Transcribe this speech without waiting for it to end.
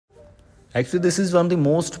Actually, this is one of the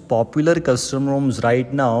most popular custom ROMs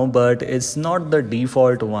right now, but it's not the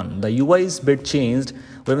default one. The UI is bit changed.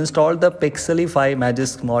 We've installed the Pixelify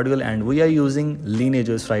Magisk module and we are using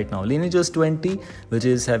LineageOS right now. LineageOS 20, which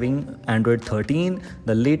is having Android 13,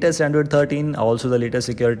 the latest Android 13, also the latest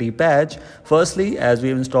security patch. Firstly, as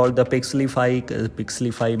we've installed the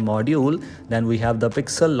Pixelify module, then we have the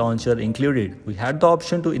Pixel launcher included. We had the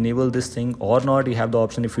option to enable this thing or not. You have the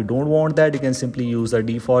option, if you don't want that, you can simply use the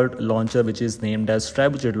default launcher, which is named as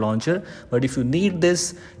Strategic launcher. But if you need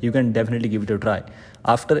this, you can definitely give it a try.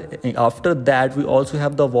 After that, we also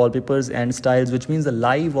have the wallpapers and styles, which means the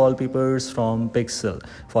live wallpapers from Pixel.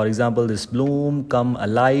 For example, this Bloom Come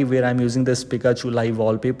Alive, where I'm using this Pikachu live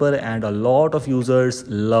wallpaper, and a lot of users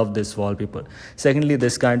love this wallpaper. Secondly,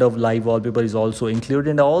 this kind of live wallpaper is also included,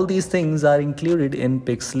 and all these things are included in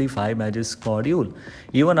Pixelify Magisk module.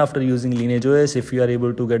 Even after using LineageOS, if you are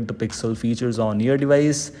able to get the Pixel features on your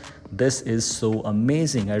device, this is so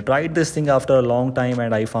amazing. I tried this thing after a long time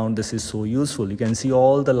and I found this is so useful. You can see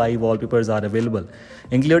all the live wallpapers are available,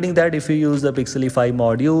 including that if you use the Pixelify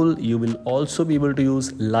module, you will also be able to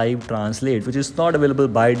use live translate, which is not available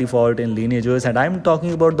by default in LineageOS. And I'm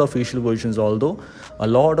talking about the official versions, although a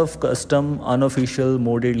lot of custom unofficial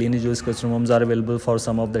modded LineageOS custom ROMs are available for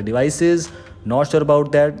some of the devices. Not sure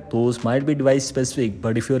about that, those might be device specific,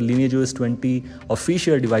 but if you're LineageOS 20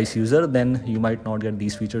 official device user, then you might not get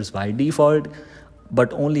these features by default,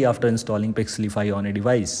 but only after installing Pixelify on a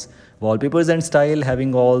device. Wallpapers and style,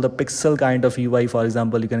 having all the pixel kind of UI. For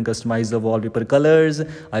example, you can customize the wallpaper colors.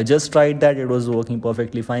 I just tried that, it was working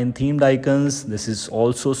perfectly fine. Themed icons, this is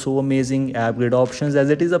also so amazing. App grid options, as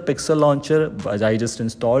it is a pixel launcher, but I just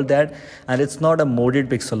installed that, and it's not a modded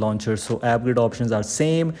pixel launcher, so app grid options are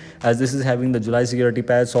same. As this is having the July security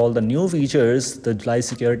patch, all the new features, the July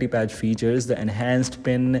security patch features, the enhanced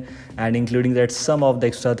pin, and including that some of the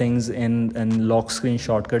extra things in lock screen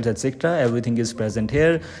shortcuts, etc. Everything is present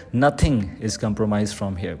here. Nothing is compromised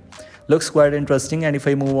from here. Looks quite interesting. And if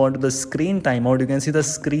I move on to the screen timeout, you can see the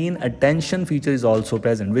screen attention feature is also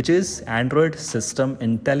present, which is Android system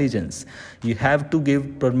intelligence. You have to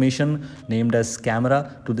give permission named as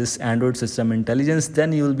camera to this Android system intelligence,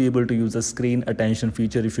 then you will be able to use the screen attention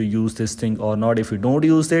feature if you use this thing or not. If you don't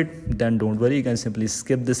use it, then don't worry, you can simply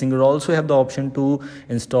skip this thing. You also have the option to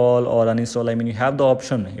install or uninstall. I mean, you have the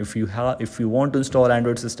option if you want to install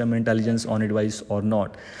Android system intelligence on a device or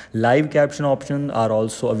not. Live caption option are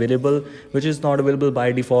also available, which is not available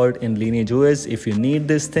by default in LineageOS. If you need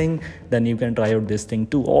this thing, then you can try out this thing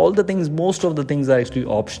too. All the things, most of the things are actually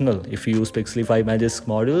optional. If you use Pixelify Magisk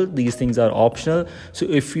module, these things are optional. So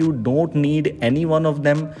if you don't need any one of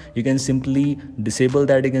them, you can simply disable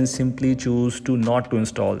that. You can simply choose to not to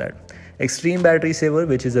install that. Extreme battery saver,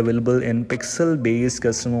 which is available in Pixel based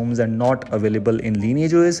custom ROMs and not available in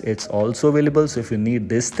LineageOS, it's also available. So if you need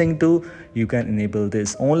this thing too, you can enable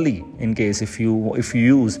this. Only in case if you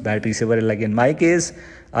use battery saver, like in my case,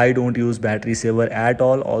 I don't use battery saver at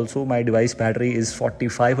all. Also, my device battery is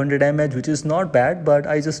 4500 mAh, which is not bad, but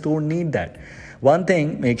I just don't need that. One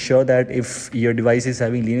thing, make sure that if your device is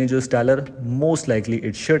having LineageOS dialer, most likely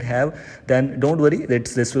it should have, then don't worry,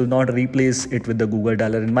 this will not replace it with the Google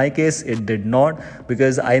dialer. In my case, it did not,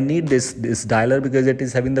 because I need this dialer because it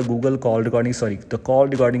is having the Google call recording, the call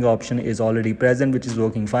recording option is already present, which is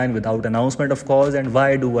working fine without announcement of calls. And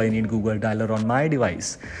why do I need Google dialer on my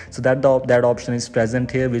device? So that option is present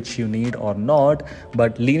here, which you need or not.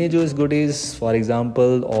 But LineageOS goodies, for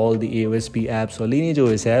example, all the AOSP apps or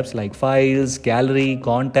LineageOS apps like Files, Gallery,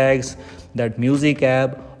 Contacts, that music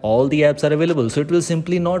app, all the apps are available. So it will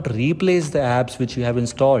simply not replace the apps which you have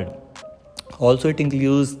installed. Also, it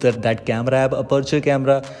includes that camera app, Aperture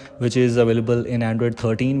Camera, which is available in Android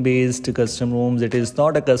 13 based custom ROMs. It is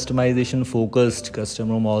not a customization focused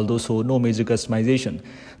custom ROM, although so no major customization.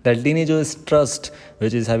 That LineageOS Trust,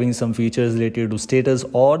 which is having some features related to status,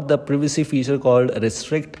 or the privacy feature called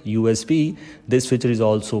Restrict USB. This feature is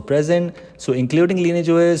also present. So including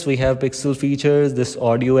LineageOS, we have Pixel features, this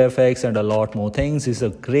audio effects, and a lot more things. It's a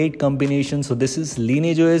great combination. So this is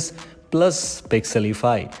LineageOS plus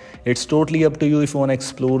Pixelify. It's totally up to you if you want to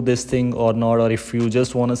explore this thing or not, or if you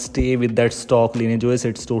just want to stay with that stock LineageOS,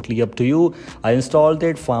 it's totally up to you. I installed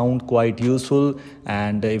it, found quite useful,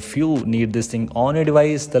 and if you need this thing on a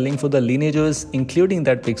device, the link for the LineageOS including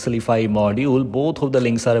that Pixelify module, both of the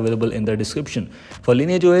links are available in the description. For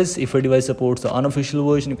LineageOS, if your device supports the unofficial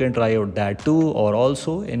version, you can try out that too, or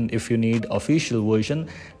also if you need official version,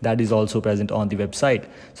 that is also present on the website.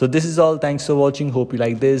 So this is all. Thanks for watching. Hope you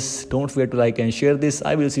like this. Don't forget to like and share this.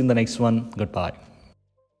 I will see you in the next one. Goodbye.